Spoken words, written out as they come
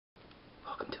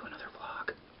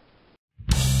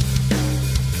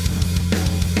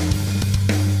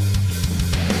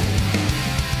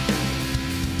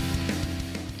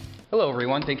Hello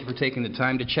everyone, thank you for taking the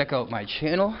time to check out my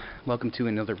channel. Welcome to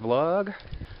another vlog.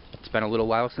 It's been a little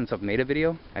while since I've made a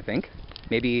video, I think.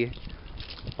 Maybe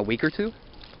a week or two?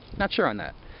 Not sure on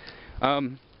that.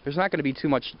 There's not going to be too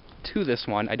much to this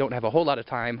one. I don't have a whole lot of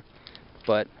time,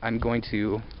 but I'm going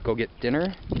to go get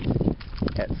dinner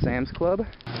at Sam's Club.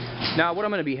 Now what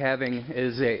I'm going to be having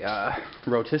is a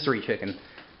rotisserie chicken.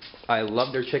 I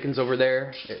love their chickens over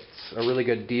there. It's a really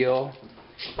good deal.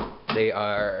 They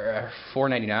are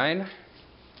 $4.99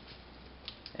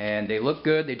 and they look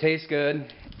good, they taste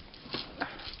good.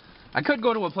 I could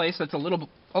go to a place that's a lot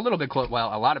of bit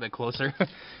closer.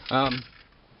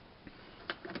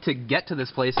 To get to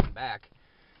this place and back,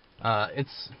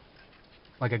 it's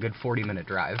like a good 40-minute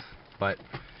drive, but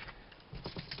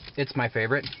it's my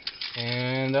favorite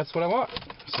and that's what I want.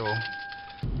 So,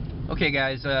 okay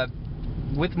guys,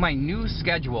 with my new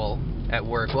schedule at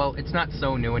work, well, it's not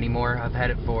so new anymore. I've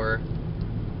had it for,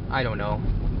 I don't know,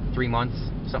 3 months,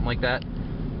 something like that.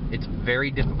 It's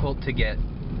very difficult to get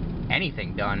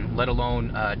anything done, let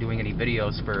alone doing any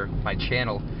videos for my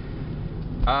channel.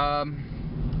 I'm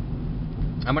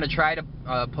going to try to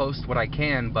post what I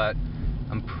can, but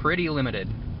I'm pretty limited.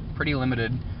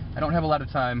 I don't have a lot of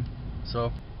time,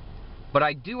 so. But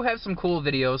I do have some cool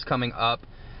videos coming up.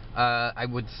 I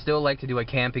would still like to do a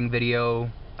camping video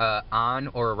on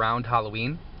or around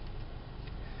Halloween.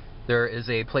 There is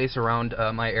a place around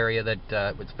my area that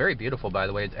it's very beautiful, by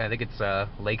the way. I think it's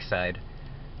Lakeside,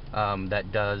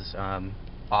 that does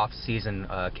off-season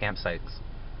campsites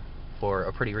for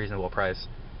a pretty reasonable price.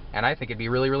 And I think it'd be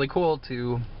really, really cool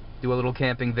to do a little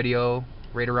camping video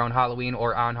right around Halloween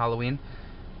or on Halloween.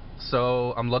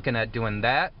 So I'm looking at doing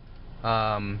that.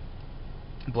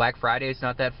 Black Friday's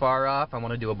not that far off. I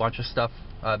want to do a bunch of stuff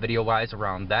video-wise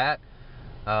around that.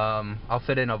 I'll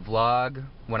fit in a vlog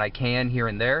when I can here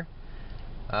and there.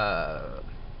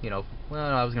 You know,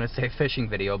 well, I was going to say a fishing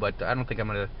video, but I don't think I'm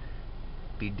going to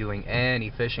be doing any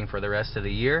fishing for the rest of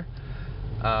the year.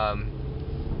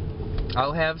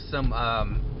 I'll have some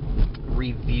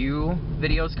review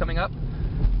videos coming up.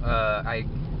 I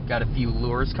got a few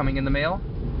lures coming in the mail,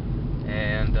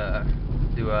 and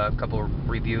do a couple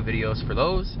review videos for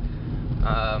those.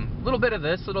 A little bit of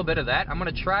this, a little bit of that. I'm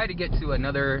going to try to get to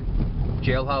another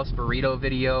jailhouse burrito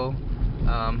video.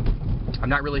 I'm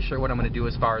not really sure what I'm going to do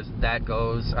as far as that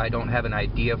goes. I don't have an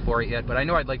idea for it yet, but I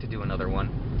know I'd like to do another one.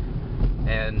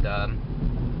 And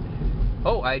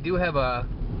oh, I do have a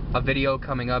video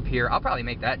coming up here. I'll probably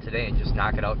make that today and just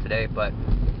knock it out today, but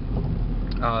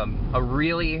a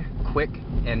really quick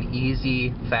and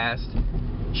easy, fast,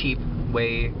 cheap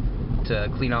way to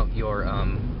clean out your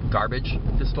garbage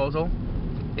disposal,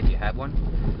 if you have one.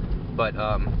 But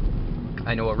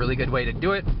I know a really good way to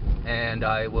do it, and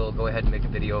I will go ahead and make a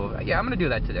video. Yeah, I'm going to do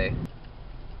that today.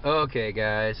 Okay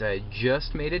guys, I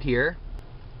just made it here.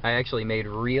 I actually made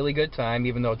really good time,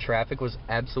 even though traffic was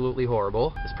absolutely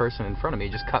horrible. This person in front of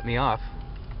me just cut me off.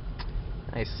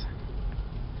 Nice.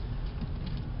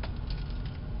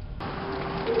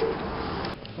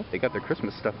 Oh, they got their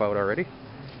Christmas stuff out already.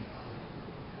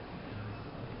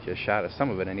 Just shot of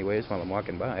some of it anyways while I'm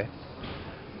walking by.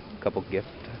 A couple gift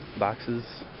boxes,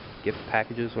 gift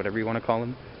packages, whatever you want to call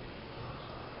them.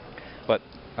 But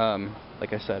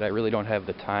like I said, I really don't have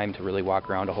the time to really walk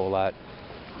around a whole lot.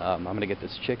 I'm gonna get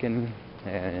this chicken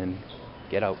and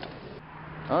get out.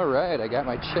 Alright, I got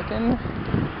my chicken.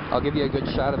 I'll give you a good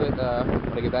shot of it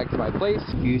when I get back to my place.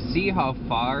 You see how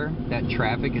far that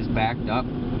traffic is backed up?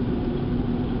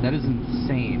 That is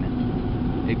insane.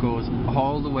 It goes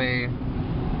all the way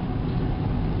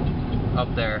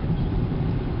up there.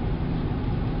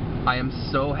 I am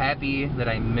so happy that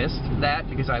I missed that,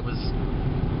 because I was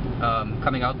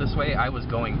coming out this way. I was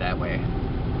going that way,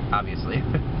 obviously.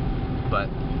 But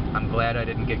I'm glad I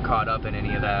didn't get caught up in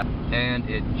any of that. And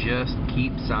it just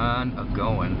keeps on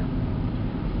a-going.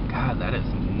 God, that is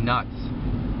nuts.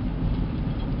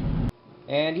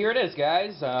 And here it is,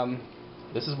 guys.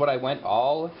 This is what I went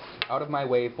all out of my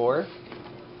way for.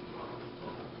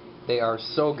 They are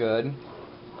so good,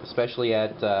 especially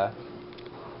at $5.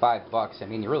 I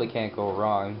mean, you really can't go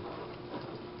wrong.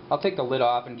 I'll take the lid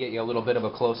off and get you a little bit of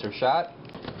a closer shot.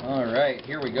 Alright,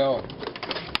 here we go.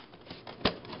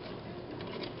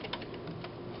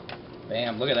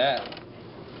 Bam, look at that.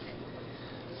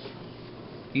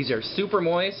 These are super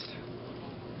moist.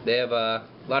 They have a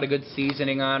lot of good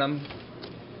seasoning on them.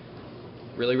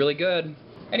 Really, really good.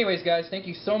 Anyways, guys, thank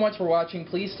you so much for watching.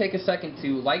 Please take a second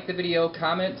to like the video,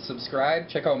 comment, subscribe,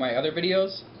 check out my other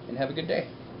videos, and have a good day.